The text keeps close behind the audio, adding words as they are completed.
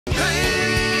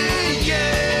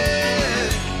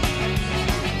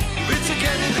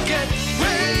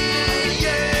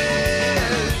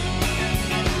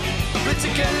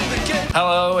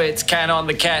Hello, it's Can on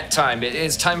the Cat time. It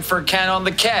is time for Can on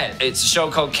the Cat. It's a show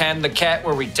called Can the Cat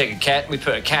where we take a cat and we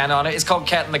put a can on it. It's called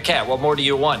Cat and the Cat. What more do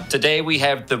you want? Today we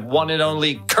have the one and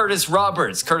only Curtis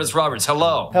Roberts. Curtis Roberts,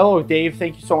 hello. Hello, Dave.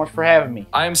 Thank you so much for having me.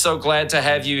 I am so glad to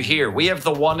have you here. We have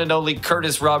the one and only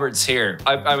Curtis Roberts here.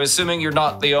 I'm assuming you're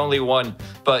not the only one,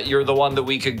 but you're the one that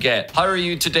we could get. How are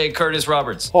you today, Curtis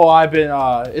Roberts? Oh, I've been,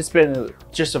 it's been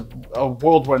just a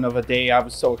whirlwind of a day. I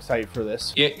was so excited for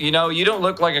this. You know, you don't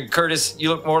look like a Curtis. You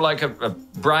look more like a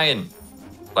Brian.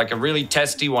 Like a really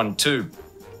testy one, too.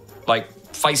 Like,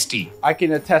 feisty. I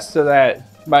can attest to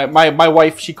that. My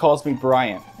wife, she calls me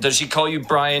Brian. Does she call you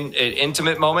Brian at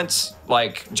intimate moments?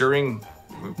 Like, during,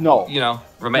 no, you know,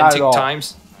 romantic not at all.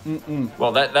 times? Mm-mm.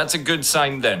 Well, that's a good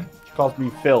sign then. She calls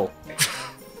me Phil.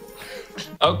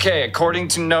 Okay, according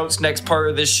to notes, next part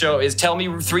of this show is tell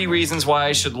me 3 reasons why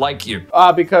I should like you.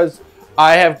 Because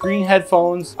I have green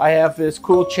headphones, I have this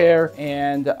cool chair,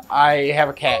 and I have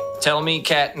a cat. Tell me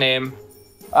cat name.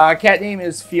 Cat name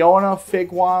is Fiona,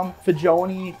 Figwam,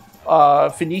 Fijoni,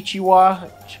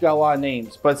 Finichiwa. She got a lot of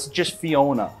names, but it's just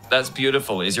Fiona. That's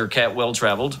beautiful. Is your cat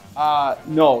well-traveled?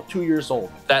 No, 2 years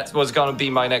old. That was gonna be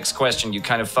my next question. You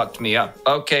kind of fucked me up.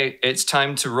 Okay, it's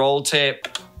time to roll tape.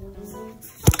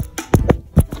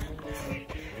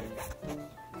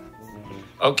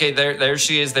 Okay, there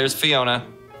she is. There's Fiona.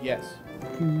 Yes.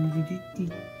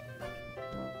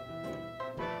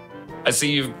 I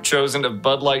see you've chosen a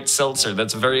Bud Light seltzer.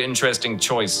 That's a very interesting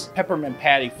choice. Peppermint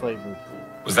patty flavored.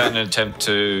 Was that an attempt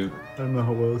to... I don't know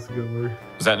how well this is gonna work.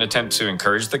 Was that an attempt to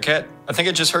encourage the cat? I think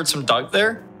I just heard some doubt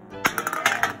there.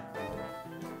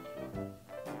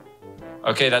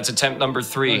 Okay, that's attempt number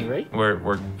 3. Right.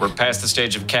 We're past the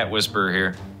stage of cat whisperer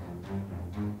here.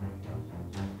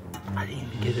 I didn't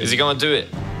even get it. Is he gonna do it?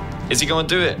 Is he gonna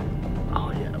do it?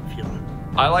 Oh yeah, I'm feeling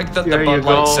it. I like that the There you Bud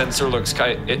Light go. sensor looks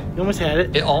kind. You almost had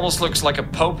it. It almost looks like a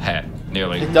Pope hat,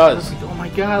 nearly. It does. Oh my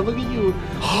god, look at you.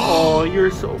 Oh,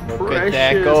 you're so Look precious.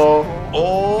 at that go.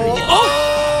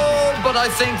 Oh, but I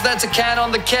think that's a Can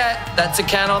on the Cat. That's a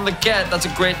Can on the Cat. That's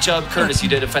a great job, Curtis. You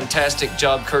did a fantastic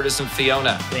job, Curtis and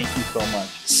Fiona. Thank you so much.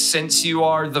 Since you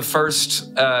are the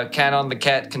first Can on the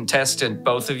Cat contestant,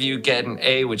 both of you get an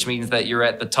A, which means that you're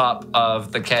at the top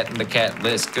of the Cat and the Cat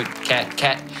list. Good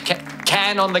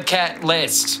Can on the Cat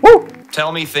list. Woo!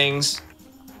 Tell me things.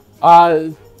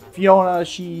 Fiona,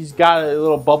 she's got a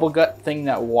little bubble gut thing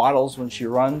that waddles when she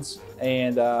runs,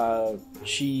 and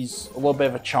she's a little bit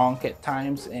of a chonk at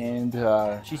times, and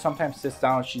she sometimes sits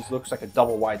down and she looks like a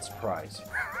double wide surprise.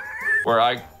 Where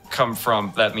I come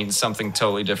from, that means something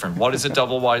totally different. What is a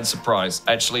double wide surprise?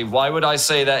 Actually, why would I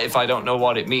say that if I don't know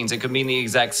what it means? It could mean the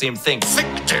exact same thing.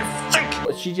 Think.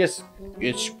 But she's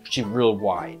real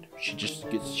wide.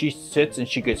 She sits and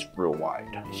she gets real wide.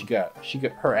 She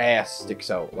got her ass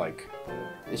sticks out like.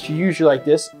 She usually like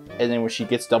this, and then when she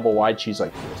gets double wide, she's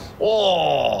like this.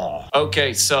 Oh!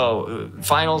 Okay, so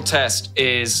final test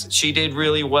is she did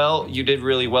really well, you did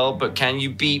really well, but can you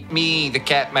beat me, the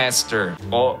Cat Master?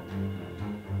 Oh.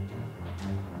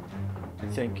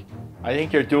 I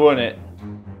think you're doing it.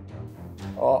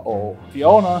 Uh-oh.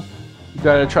 Fiona, you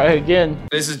gotta try again.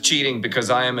 This is cheating because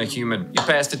I am a human. You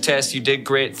passed the test, you did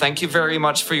great. Thank you very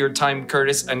much for your time,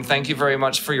 Curtis, and thank you very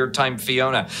much for your time,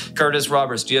 Fiona. Curtis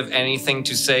Roberts, do you have anything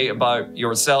to say about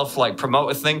yourself, like promote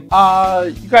a thing?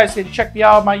 You guys can check me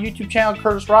out on my YouTube channel,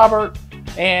 Curtis Robert,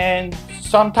 and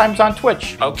sometimes on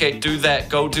Twitch. Okay, do that.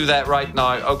 Go do that right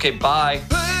now. Okay, bye.